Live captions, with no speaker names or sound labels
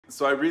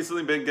So I've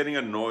recently been getting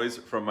a noise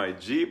from my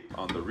Jeep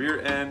on the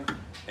rear end,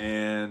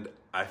 and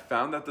I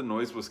found that the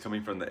noise was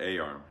coming from the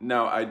A-arm.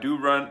 Now, I do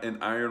run an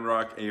Iron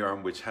Rock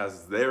A-arm, which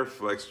has their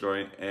flex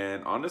joint,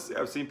 and honestly,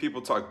 I've seen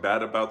people talk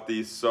bad about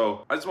these,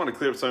 so I just want to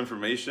clear up some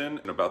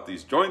information about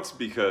these joints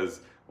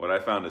because what I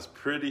found is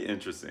pretty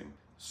interesting.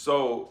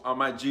 So on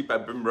my Jeep,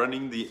 I've been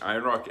running the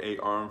Iron Rock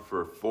A-arm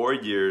for 4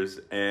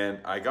 years, and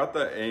I got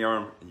the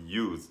A-arm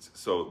used.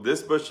 So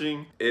this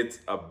bushing, it's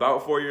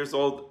about 4 years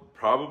old.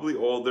 Probably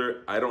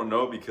older, I don't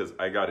know because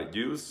I got it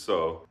used,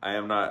 so I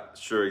am not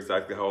sure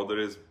exactly how old it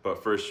is,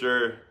 but for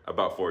sure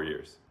about 4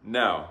 years.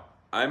 Now,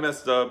 I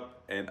messed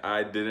up and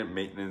I didn't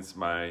maintenance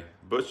my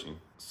bushing.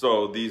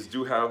 So these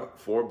do have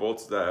 4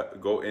 bolts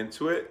that go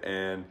into it,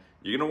 and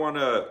you're gonna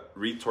wanna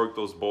retorque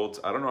those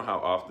bolts. I don't know how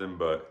often,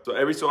 but so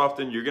every so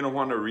often you're gonna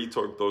wanna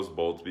retorque those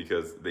bolts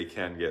because they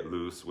can get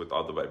loose with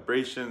all the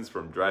vibrations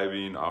from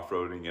driving,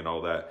 off-roading, and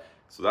all that.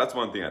 So that's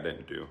one thing I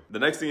didn't do. The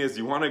next thing is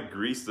you want to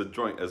grease the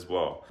joint as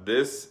well.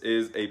 This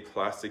is a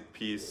plastic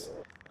piece.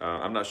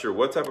 I'm not sure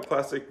what type of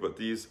plastic, but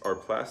these are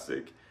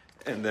plastic.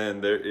 And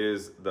then there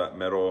is that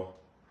metal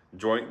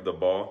joint, the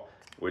ball,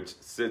 which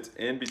sits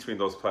in between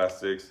those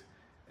plastics,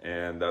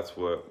 and that's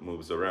what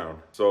moves around.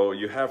 So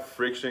you have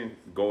friction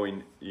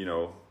going,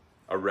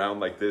 around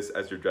like this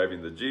as you're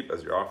driving the Jeep,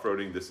 as you're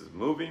off-roading, this is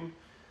moving.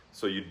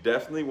 So you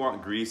definitely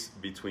want grease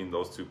between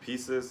those 2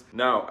 pieces.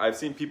 Now, I've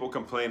seen people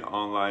complain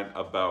online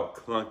about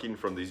clunking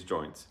from these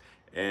joints.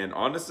 And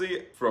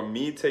honestly, from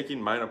me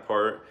taking mine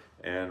apart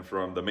and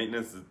from the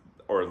maintenance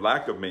or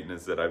lack of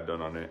maintenance that I've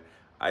done on it,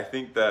 I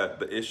think that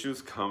the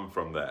issues come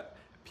from that.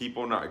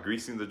 People not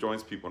greasing the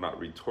joints, people not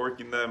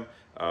retorquing them.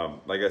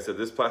 Like I said,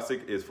 this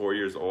plastic is 4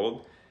 years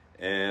old.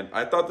 And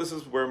I thought this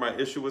is where my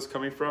issue was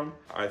coming from.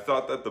 I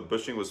thought that the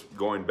bushing was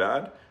going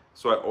bad.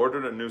 So I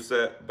ordered a new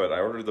set, but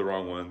I ordered the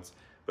wrong ones.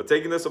 But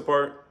taking this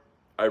apart,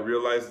 I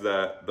realized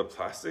that the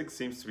plastic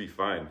seems to be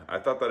fine. I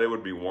thought that it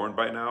would be worn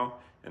by now,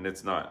 and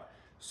it's not.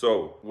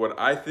 So what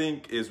I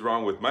think is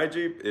wrong with my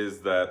Jeep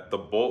is that the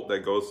bolt that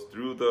goes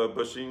through the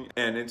bushing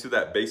and into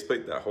that base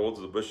plate that holds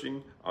the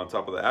bushing on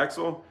top of the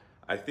axle,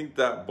 I think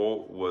that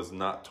bolt was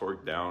not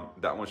torqued down.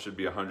 That one should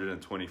be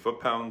 120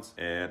 foot-pounds,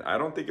 and I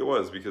don't think it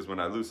was because when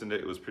I loosened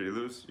it, it was pretty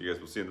loose. You guys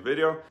will see in the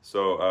video.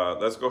 So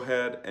let's go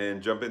ahead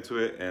and jump into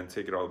it and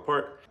take it all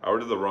apart. I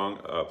ordered the wrong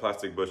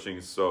plastic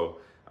bushings, so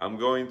I'm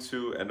going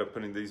to end up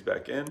putting these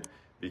back in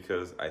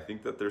because I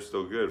think that they're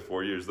still good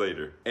 4 years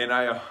later. And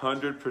I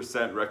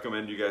 100%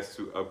 recommend you guys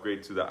to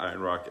upgrade to the Iron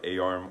Rock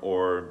A-arm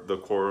or the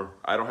Core.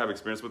 I don't have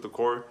experience with the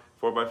Core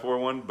 4x4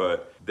 one,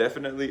 but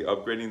definitely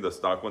upgrading the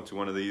stock one to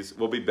one of these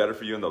will be better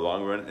for you in the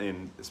long run,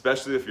 and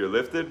especially if you're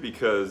lifted,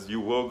 because you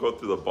will go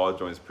through the ball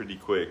joints pretty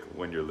quick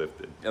when you're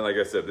lifted. And like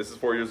I said, this is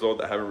 4 years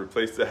old. I haven't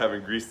replaced it,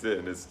 haven't greased it,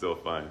 and it's still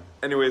fine.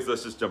 Anyways,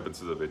 let's just jump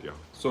into the video.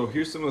 So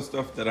here's some of the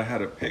stuff that I had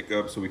to pick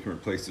up so we can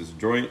replace this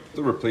joint.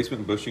 The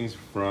replacement bushings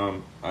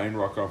from Iron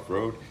Rock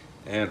Off-Road.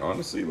 And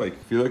honestly, like,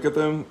 if you look at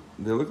them,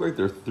 they look like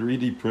they're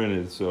 3D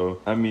printed.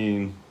 So, I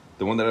mean,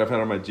 the one that I've had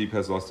on my Jeep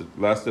has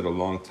lasted a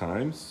long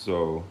time,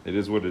 so it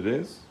is what it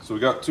is. So we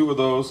got 2 of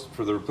those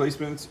for the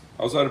replacements.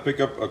 I also had to pick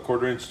up a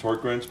 1/4-inch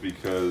torque wrench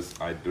because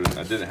I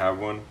didn't have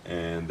one,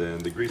 and then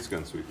the grease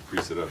gun so we can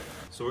grease it up.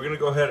 So we're gonna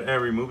go ahead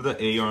and remove the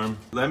A-arm.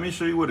 Let me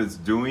show you what it's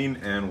doing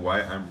and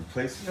why I'm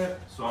replacing it.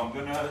 So I'm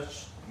gonna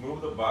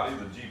move the body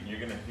of the Jeep, and you're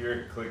gonna hear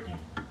it clicking.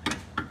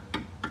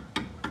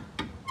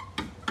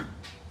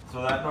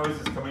 So that noise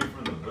is coming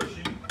from the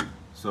bushing.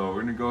 So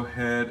we're gonna go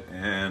ahead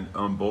and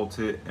unbolt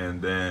it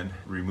and then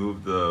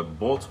remove the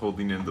bolts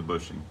holding in the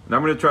bushing. And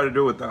I'm gonna try to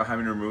do it without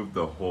having to remove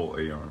the whole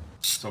A-arm.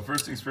 So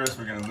first things first,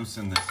 we're gonna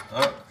loosen this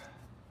up.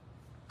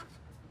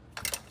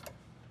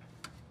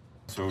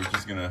 So we're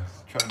just gonna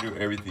try to do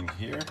everything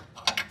here.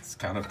 It's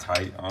kind of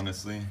tight,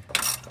 honestly.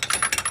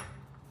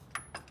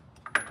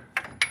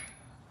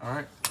 All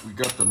right, we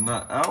got the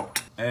nut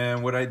out.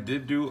 And what I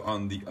did do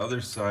on the other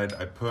side,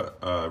 I put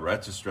a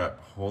ratchet strap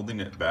holding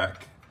it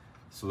back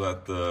so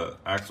that the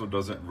axle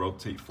doesn't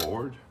rotate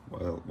forward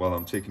while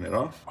I'm taking it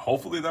off.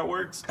 Hopefully that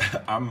works.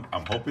 I'm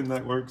hoping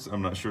that works.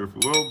 I'm not sure if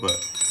it will, but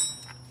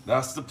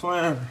that's the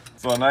plan.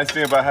 So a nice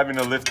thing about having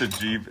a lifted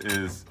Jeep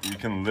is you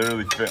can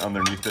literally fit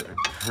underneath it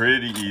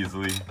pretty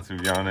easily, to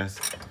be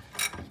honest.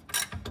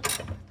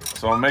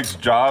 So it makes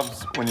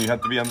jobs when you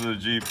have to be under the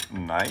Jeep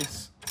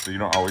nice, so you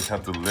don't always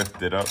have to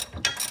lift it up.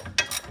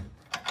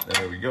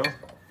 There we go.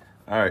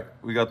 All right,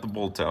 we got the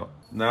bolt out.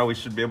 Now we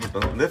should be able to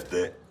lift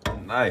it.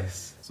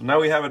 Nice. So now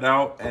we have it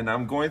out, and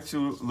I'm going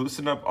to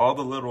loosen up all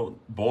the little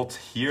bolts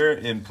here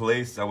in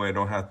place. That way I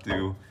don't have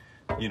to,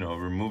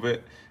 remove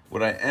it.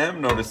 What I am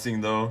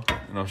noticing though,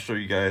 and I'll show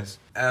you guys,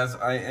 as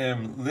I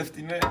am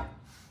lifting it,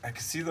 I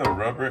can see the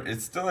rubber.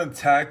 It's still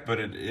intact, but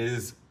it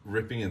is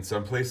ripping in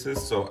some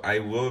places. So I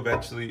will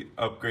eventually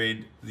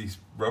upgrade these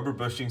rubber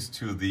bushings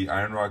to the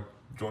Iron Rock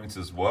joints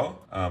as well.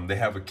 They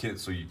have a kit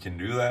so you can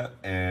do that,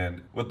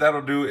 and what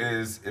that'll do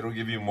is it'll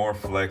give you more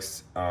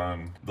flex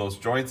on those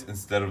joints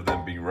instead of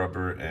them being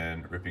rubber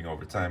and ripping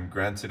over time.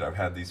 Granted, I've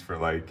had these for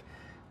like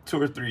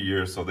 2 or 3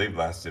 years, so they've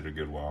lasted a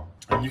good while.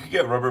 And you can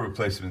get rubber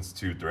replacements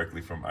too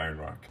directly from Iron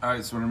Rock. All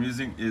right, so what I'm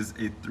using is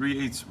a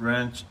 3/8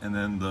 wrench and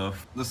then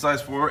the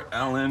size 4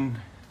 Allen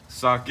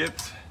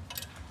socket.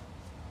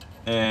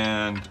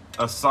 And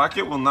a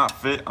socket will not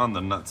fit on the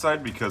nut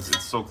side because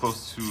it's so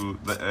close to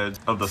the edge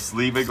of the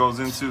sleeve it goes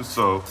into,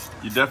 so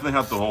you definitely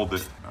have to hold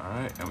it. All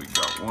right, and we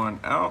got one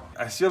out.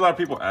 I see a lot of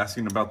people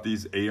asking about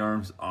these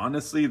A-arms.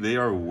 Honestly, they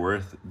are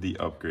worth the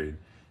upgrade.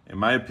 In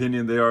my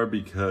opinion, they are,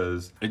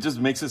 because it just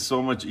makes it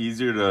so much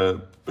easier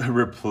to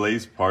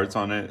replace parts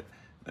on it.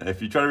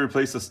 If you try to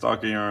replace a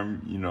stock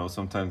A-arm, you know,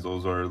 sometimes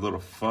those are a little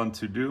fun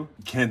to do.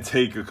 It can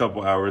take a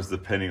couple hours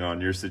depending on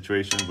your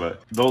situation,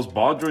 but those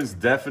ball joints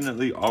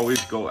definitely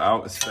always go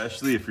out,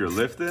 especially if you're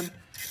lifting.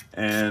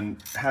 And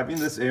having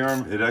this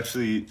A-arm, it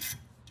actually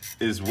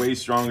is way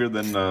stronger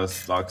than the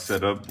stock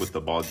setup with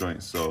the ball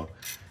joint. So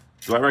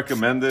do I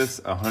recommend this?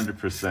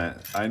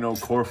 100%. I know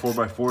Core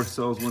 4x4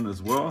 sells one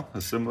as well, a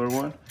similar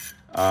one.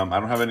 I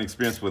don't have any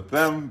experience with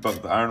them,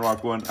 but the Iron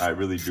Rock one I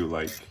really do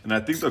like. And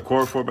I think the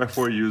Core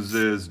 4x4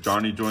 uses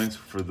Johnny joints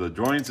for the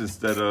joints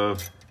instead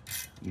of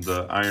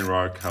the Iron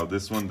Rock, how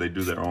this one, they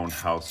do their own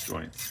house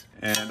joints.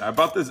 And I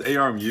bought this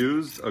A-arm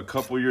used a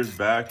couple years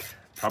back,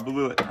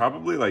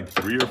 probably like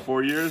 3 or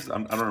 4 years. I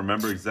don't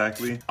remember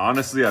exactly.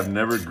 Honestly, I've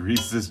never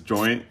greased this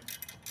joint.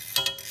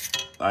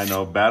 I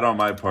know, bad on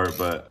my part,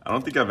 but I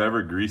don't think I've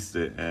ever greased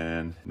it,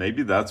 and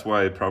maybe that's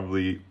why it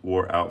probably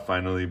wore out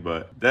finally,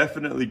 but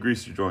definitely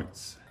grease your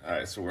joints. All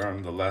right, so we're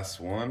on the last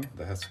one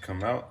that has to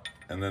come out,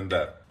 and then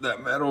that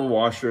metal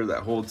washer that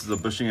holds the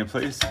bushing in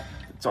place,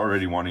 it's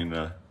already wanting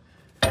to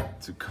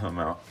come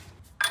out.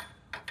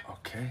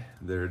 Okay,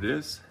 there it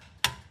is.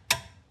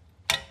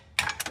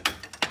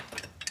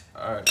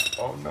 All right,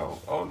 oh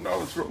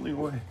no, it's rolling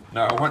away.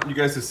 Now I want you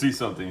guys to see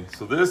something.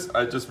 So this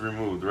I just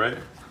removed, right?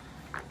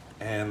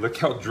 And look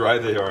how dry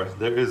they are.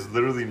 There is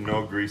literally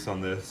no grease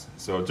on this.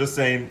 So just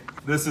saying,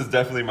 this is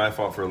definitely my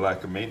fault for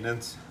lack of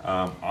maintenance.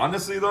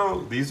 Honestly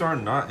though, these are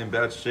not in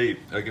bad shape.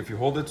 Like if you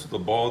hold it to the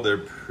ball, they're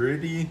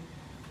pretty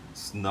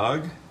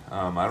snug.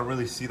 I don't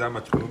really see that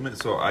much movement,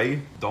 so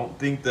I don't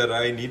think that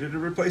I needed to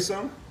replace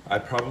them. I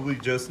probably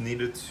just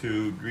needed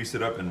to grease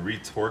it up and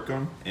re-torque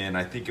them, and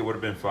I think it would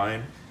have been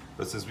fine.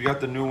 But since we got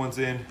the new ones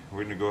in,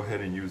 we're gonna go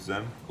ahead and use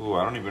them. Oh,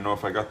 I don't even know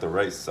if I got the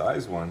right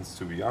size ones,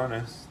 to be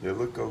honest. They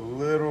look a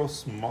little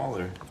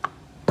smaller.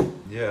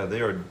 Yeah,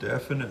 they are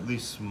definitely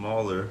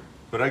smaller.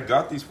 But I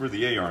got these for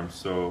the A-arm,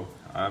 so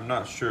I'm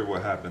not sure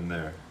what happened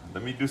there.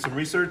 Let me do some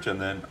research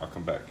and then I'll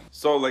come back.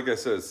 So like I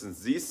said, since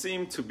these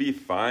seem to be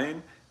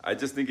fine, I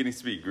just think it needs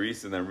to be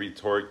greased and then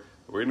re-torqued.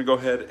 We're gonna go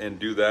ahead and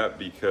do that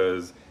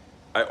because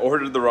I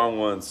ordered the wrong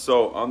one.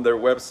 So on their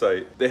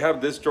website, they have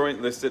this joint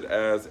listed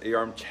as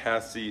A-arm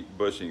chassis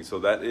bushing. So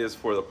that is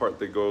for the part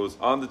that goes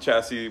on the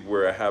chassis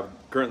where I have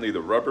currently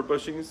the rubber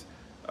bushings.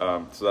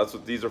 So that's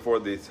what these are for.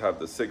 These have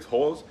the 6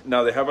 holes.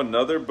 Now they have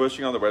another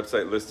bushing on the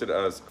website listed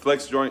as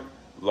flex joint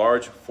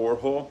large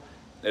 4-hole.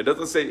 It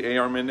doesn't say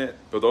A-arm in it,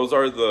 but those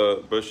are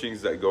the bushings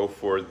that go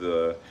for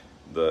the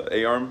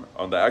A-arm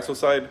on the axle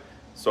side.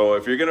 So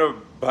if you're gonna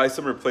buy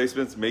some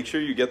replacements, make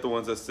sure you get the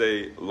ones that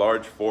say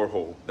large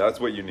 4-hole. That's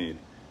what you need,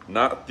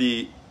 not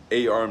the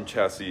A-arm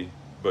chassis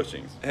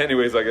bushings.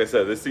 Anyways, like I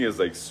said, this thing is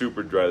like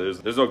super dry.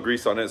 There's no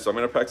grease on it, so I'm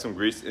gonna pack some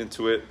grease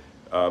into it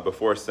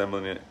before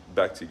assembling it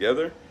back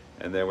together.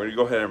 And then we're gonna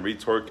go ahead and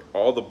re-torque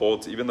all the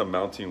bolts, even the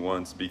mounting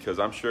ones, because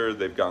I'm sure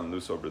they've gotten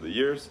loose over the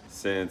years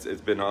since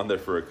it's been on there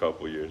for a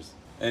couple years.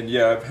 And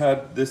yeah, I've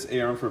had this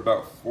A-arm for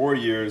about 4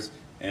 years,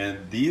 and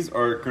these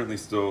are currently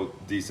still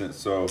decent.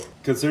 So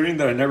considering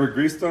that I never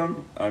greased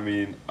them, I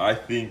mean, I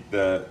think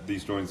that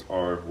these joints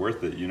are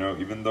worth it, you know,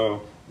 even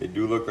though they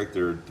do look like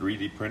they're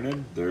 3D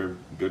printed, they're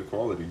good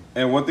quality.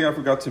 And one thing I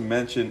forgot to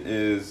mention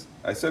is,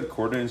 I said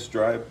 1/4 inch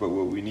drive, but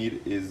what we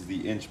need is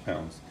the inch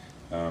pounds.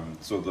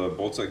 So the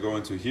bolts that go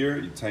into here,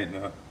 you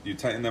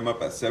tighten them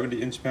up at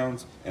 70 inch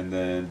pounds, and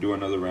then do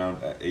another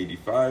round at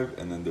 85,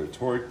 and then they're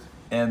torqued.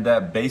 And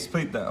that base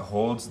plate that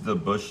holds the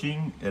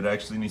bushing, it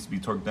actually needs to be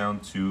torqued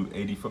down to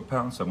 80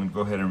 foot-pounds. So I'm gonna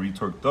go ahead and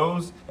re-torque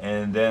those.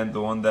 And then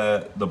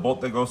the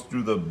bolt that goes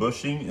through the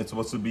bushing, it's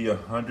supposed to be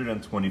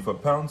 120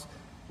 foot-pounds,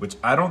 which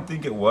I don't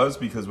think it was,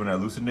 because when I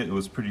loosened it, it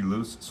was pretty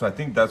loose. So I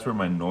think that's where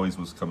my noise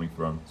was coming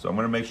from. So I'm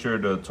gonna make sure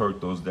to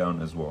torque those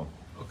down as well.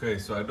 Okay,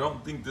 so I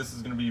don't think this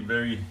is gonna be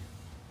very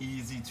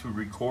easy to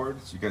record,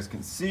 so you guys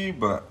can see,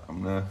 but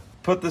I'm gonna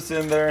put this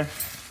in there,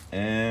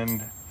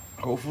 and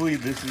hopefully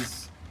this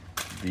is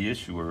the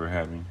issue we're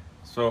having.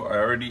 So I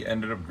already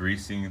ended up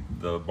greasing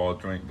the ball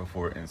joint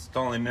before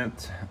installing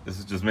it. This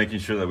is just making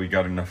sure that we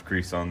got enough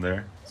grease on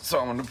there. So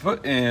I'm gonna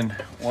put in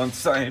one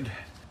side.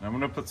 I'm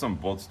gonna put some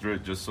bolts through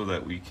it just so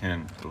that we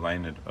can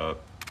line it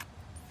up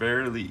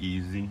fairly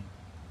easy.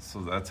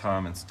 So that's how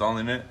I'm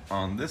installing it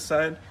on this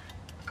side.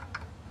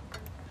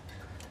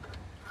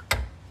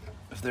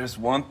 If there's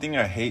one thing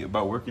I hate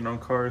about working on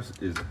cars,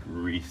 is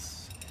grease.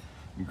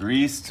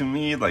 Grease to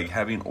me, like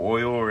having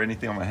oil or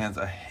anything on my hands,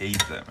 I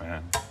hate that,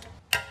 man.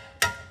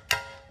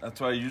 That's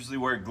why I usually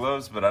wear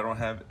gloves, but I don't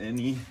have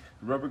any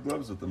rubber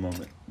gloves at the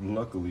moment,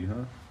 luckily,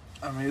 huh?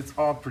 I mean, it's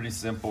all pretty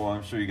simple.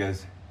 I'm sure you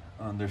guys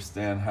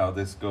understand how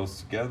this goes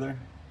together.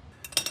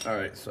 All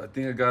right, so I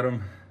think I got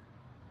them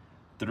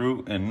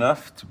through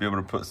enough to be able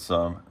to put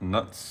some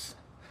nuts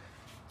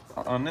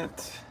on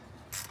it.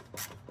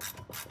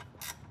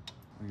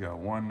 We got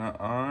one nut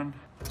on.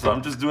 So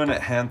I'm just doing it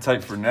hand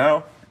tight for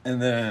now,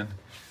 and then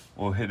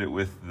we'll hit it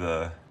with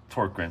the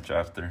torque wrench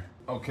after.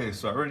 Okay,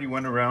 so I already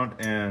went around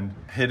and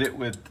hit it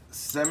with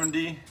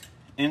 70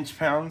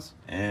 inch-pounds,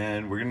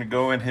 and we're gonna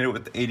go and hit it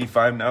with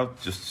 85 now,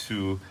 just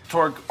to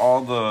torque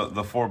all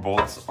the 4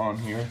 bolts on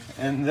here,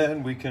 and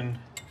then we can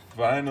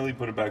finally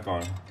put it back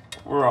on.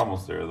 We're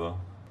almost there though.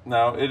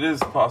 Now, it is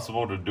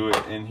possible to do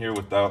it in here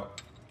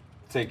without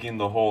taking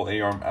the whole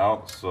A-arm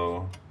out,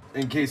 so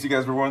in case you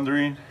guys were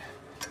wondering,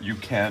 you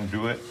can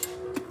do it.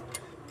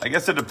 I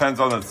guess it depends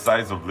on the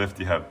size of lift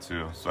you have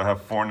too. So I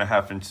have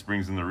 4.5 inch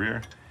springs in the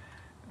rear,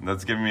 and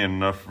that's giving me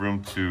enough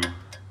room to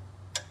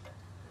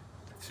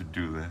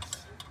do this.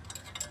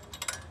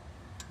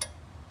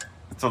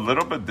 It's a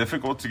little bit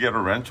difficult to get a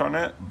wrench on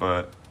it,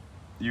 but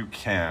you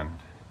can.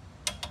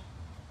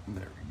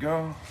 There we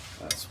go.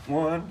 That's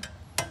 1,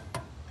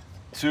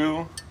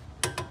 2,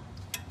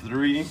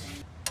 3,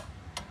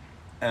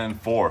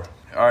 and 4.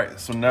 All right,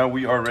 so now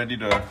we are ready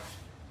to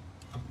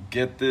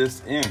get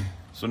this in.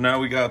 So now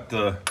we got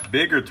the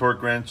bigger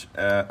torque wrench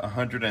at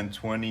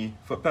 120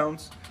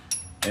 foot-pounds,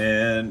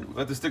 and we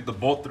have to stick the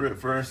bolt through it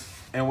first.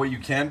 And what you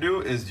can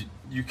do is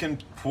you can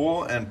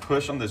pull and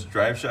push on this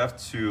drive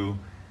shaft to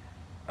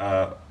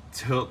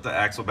tilt the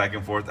axle back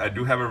and forth. I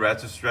do have a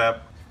ratchet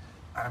strap.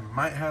 I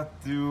might have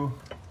to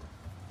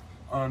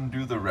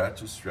undo the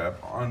ratchet strap,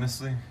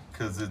 honestly,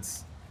 because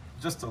it's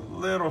just a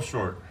little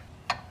short.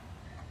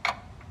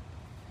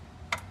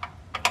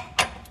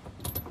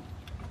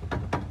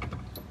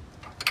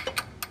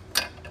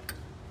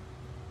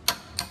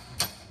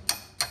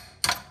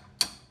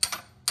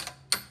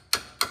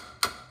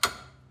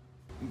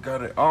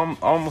 Got it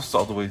almost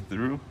all the way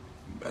through.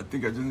 I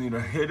think I just need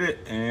to hit it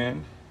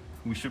and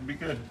we should be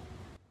good.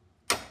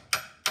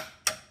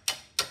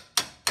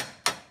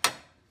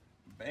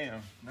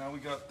 Bam, now we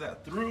got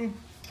that through.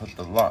 Put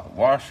the lock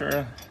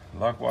washer,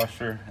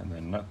 and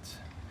then nuts.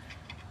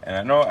 And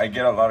I know I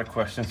get a lot of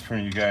questions from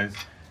you guys.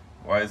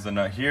 Why is the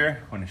nut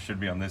here when it should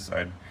be on this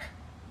side?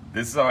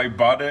 This is how I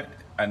bought it.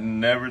 I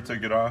never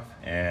took it off,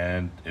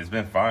 and it's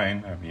been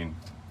fine. I mean,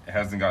 it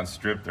hasn't gotten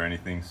stripped or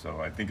anything, so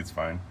I think it's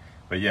fine.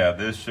 But yeah,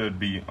 this should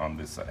be on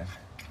this side.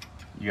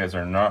 You guys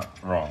are not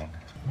wrong.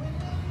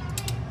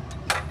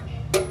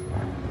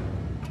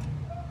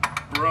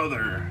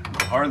 Brother,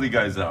 the Harley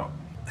guy's out.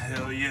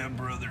 Hell yeah,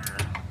 brother.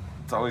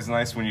 It's always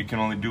nice when you can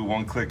only do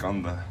 1 click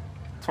on the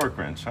torque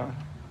wrench, huh?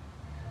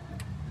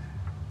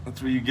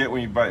 That's what you get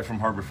when you buy it from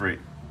Harbor Freight.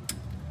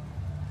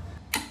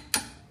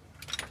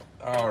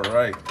 All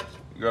right,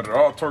 we got it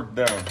all torqued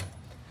down.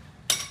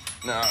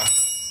 Now,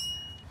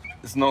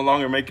 it's no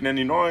longer making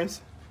any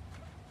noise.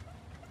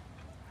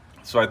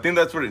 So I think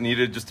that's what it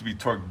needed, just to be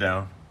torqued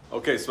down.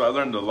 Okay, so I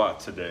learned a lot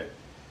today.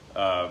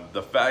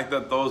 The fact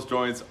that those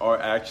joints are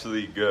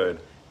actually good.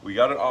 We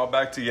got it all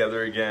back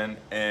together again,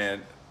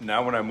 and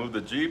now when I move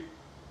the Jeep,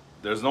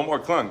 there's no more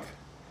clunk.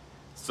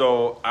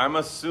 So I'm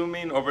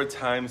assuming over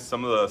time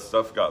some of the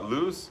stuff got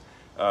loose.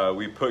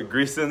 We put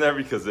grease in there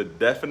because it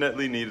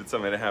definitely needed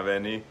some. I didn't have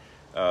any.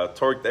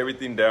 Torqued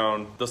everything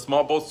down. The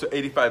small bolts to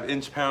 85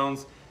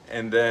 inch-pounds,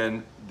 and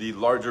then the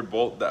larger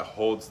bolt that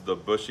holds the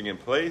bushing in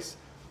place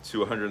to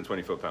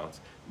 120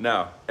 foot-pounds.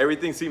 Now,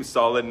 everything seems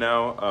solid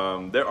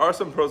now. There are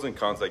some pros and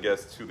cons, I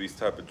guess, to these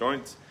type of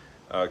joints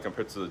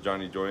compared to the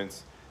Johnny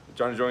joints. The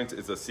Johnny joints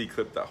is a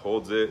C-clip that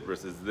holds it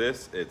versus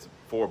this. It's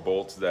 4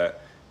 bolts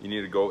that you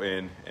need to go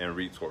in and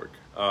re-torque.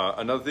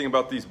 Another thing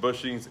about these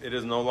bushings, it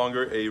is no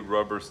longer a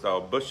rubber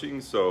style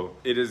bushing, so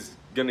it is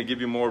gonna give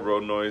you more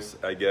road noise,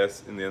 I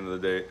guess, in the end of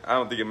the day. I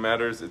don't think it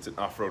matters. It's an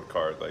off-road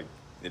car. Like,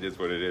 it is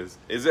what it is.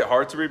 Is it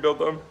hard to rebuild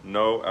them?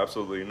 No,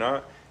 absolutely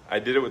not. I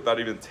did it without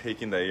even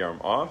taking the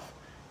A-arm off.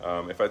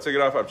 If I took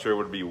it off, I'm sure it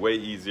would be way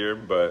easier,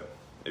 but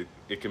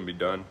it can be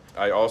done.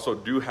 I also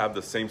do have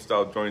the same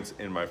style joints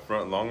in my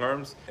front long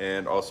arms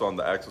and also on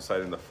the axle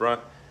side in the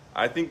front.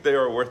 I think they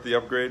are worth the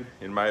upgrade,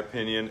 in my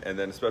opinion, and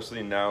then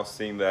especially now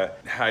seeing that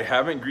I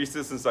haven't greased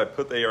it since I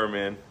put the A-arm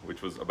in,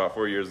 which was about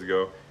 4 years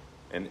ago,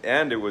 and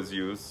it was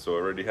used, so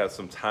it already had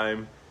some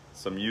time,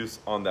 some use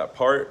on that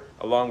part,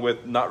 along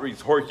with not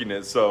retorquing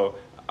it, so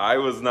I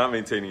was not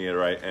maintaining it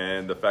right,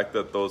 and the fact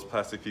that those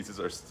plastic pieces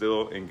are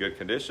still in good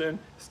condition,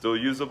 still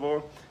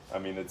usable, I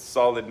mean, it's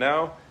solid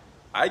now.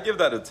 I give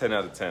that a 10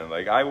 out of 10.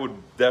 Like, I would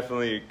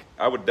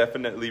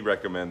definitely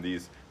recommend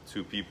these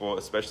to people,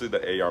 especially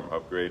the A-arm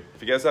upgrade.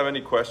 If you guys have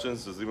any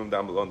questions, just leave them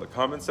down below in the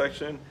comment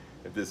section.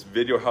 If this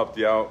video helped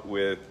you out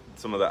with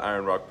some of the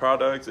Iron Rock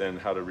products and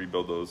how to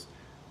rebuild those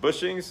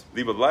bushings,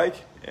 leave a like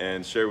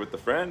and share with a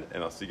friend,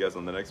 and I'll see you guys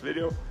on the next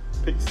video.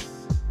 Peace.